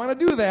costs. If you want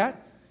to do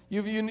that,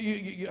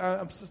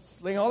 I'm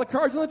laying all the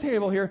cards on the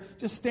table here.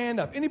 Just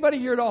stand up. Anybody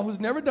here at all who's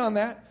never done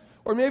that?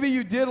 Or maybe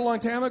you did a long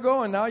time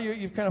ago and now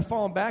you've kind of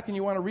fallen back and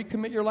you want to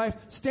recommit your life.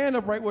 Stand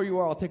up right where you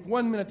are. I'll take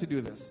 1 minute to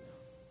do this.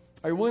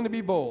 Are you willing to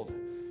be bold?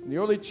 In the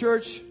early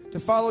church, to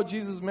follow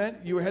Jesus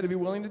meant you had to be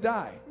willing to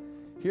die.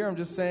 Here I'm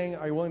just saying,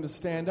 are you willing to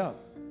stand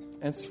up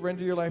and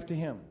surrender your life to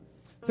Him?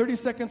 30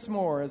 seconds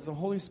more as the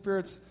Holy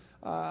Spirit's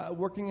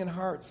working in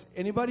hearts.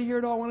 Anybody here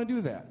at all want to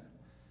do that?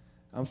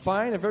 I'm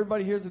fine. If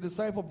everybody here is a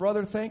disciple,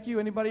 brother, thank you.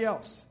 Anybody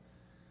else?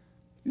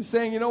 You're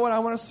saying, you know what, I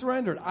want to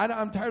surrender.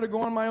 I'm tired of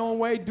going my own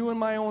way, doing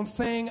my own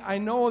thing. I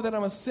know that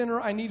I'm a sinner.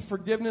 I need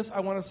forgiveness.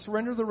 I want to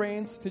surrender the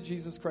reins to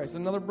Jesus Christ.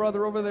 Another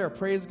brother over there.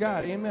 Praise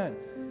God. Amen.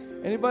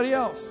 Anybody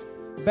else?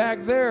 Back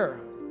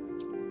there.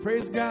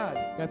 Praise God.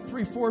 Got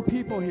 3, 4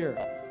 people here.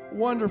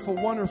 Wonderful,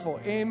 wonderful.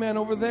 Amen.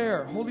 Over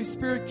there. Holy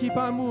Spirit, keep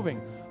on moving.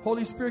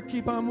 Holy Spirit,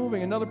 keep on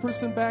moving. Another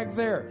person back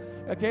there.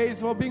 Okay,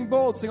 it's about being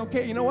bold, saying,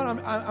 okay, you know what,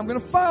 I'm going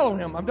to follow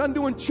Him. I'm done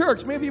doing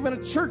church. Maybe you've been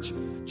a church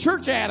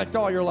addict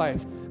all your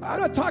life. I'm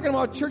not talking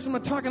about church. I'm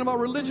not talking about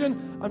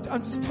religion.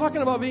 I'm just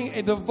talking about being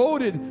a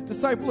devoted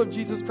disciple of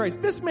Jesus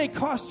Christ. This may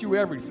cost you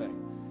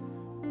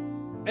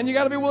everything. And you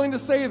got to be willing to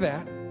say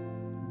that.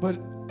 But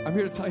I'm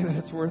here to tell you that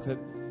it's worth it.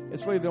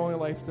 It's really the only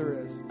life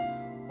there is.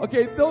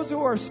 Okay, those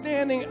who are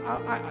standing,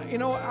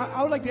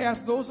 I would like to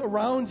ask those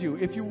around you,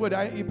 if you would.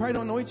 You probably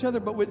don't know each other,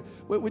 but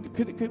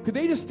could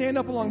they just stand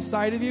up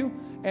alongside of you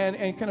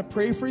and kind of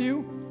pray for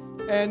you?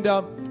 And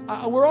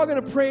we're all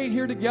going to pray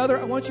here together.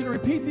 I want you to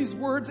repeat these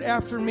words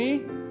after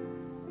me.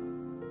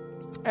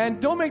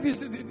 And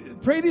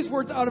pray these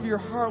words out of your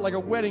heart like a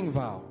wedding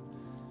vow.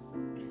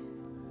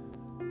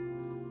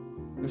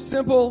 They're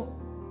simple,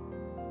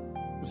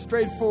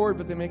 straightforward,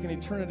 but they make an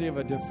eternity of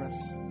a difference.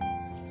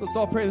 So let's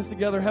all pray this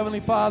together. Heavenly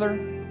Father,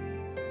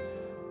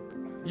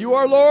 You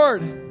are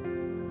Lord.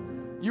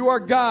 You are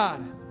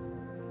God.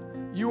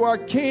 You are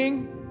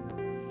King.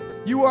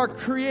 You are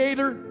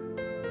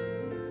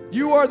Creator.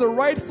 You are the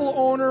rightful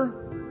owner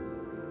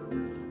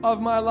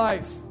of my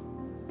life.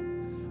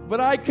 But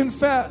I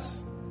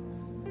confess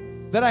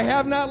that I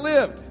have not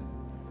lived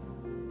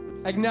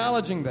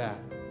acknowledging that.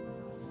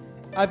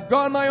 I've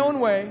gone my own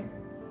way.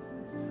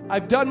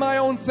 I've done my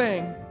own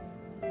thing.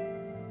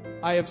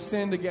 I have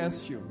sinned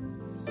against You.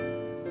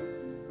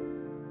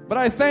 But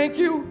I thank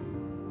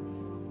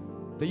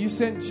You that You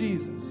sent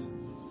Jesus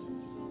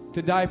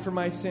to die for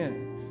my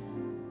sin.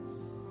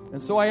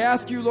 And so I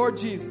ask You, Lord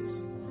Jesus,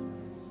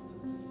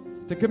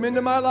 to come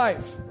into my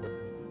life.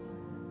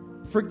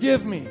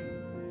 Forgive me.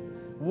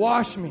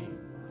 Wash me.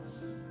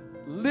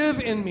 Live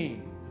in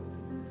me.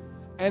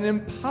 And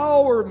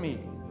empower me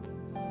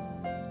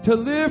to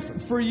live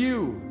for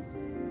You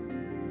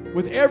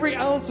with every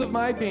ounce of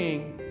my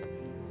being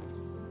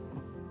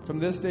from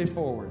this day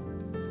forward.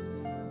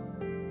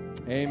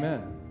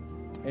 Amen.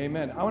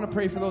 Amen. I want to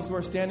pray for those who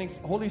are standing.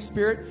 Holy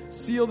Spirit,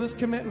 seal this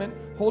commitment.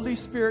 Holy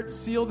Spirit,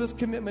 seal this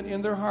commitment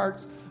in their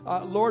hearts.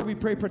 Lord, we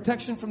pray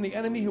protection from the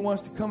enemy who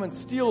wants to come and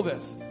steal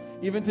this.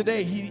 Even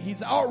today,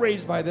 he's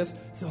outraged by this.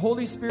 So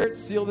Holy Spirit,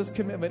 seal this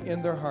commitment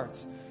in their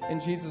hearts. In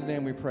Jesus'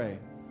 name we pray.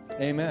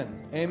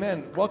 Amen.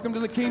 Amen. Welcome to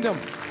the kingdom.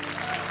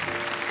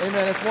 Amen.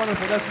 That's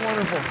wonderful. That's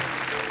wonderful.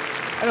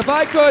 And if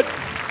I could,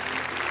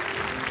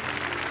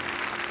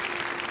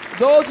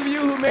 those of you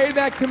who made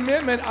that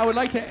commitment, I would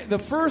like to, the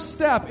first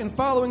step in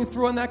following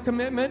through on that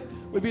commitment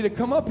would be to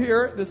come up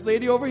here. This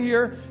lady over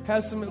here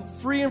has some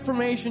free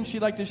information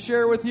she'd like to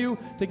share with you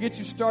to get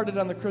you started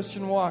on the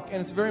Christian walk.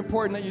 And it's very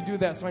important that you do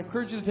that. So I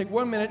encourage you to take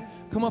 1 minute,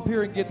 come up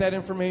here and get that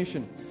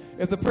information.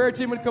 If the prayer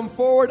team would come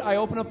forward, I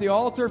open up the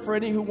altar for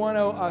any who want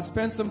to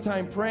spend some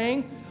time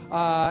praying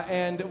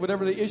and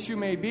whatever the issue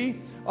may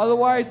be.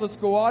 Otherwise, let's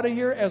go out of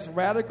here as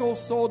radical,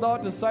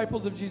 sold-out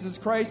disciples of Jesus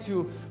Christ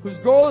whose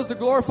goal is to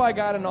glorify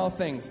God in all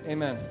things.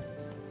 Amen.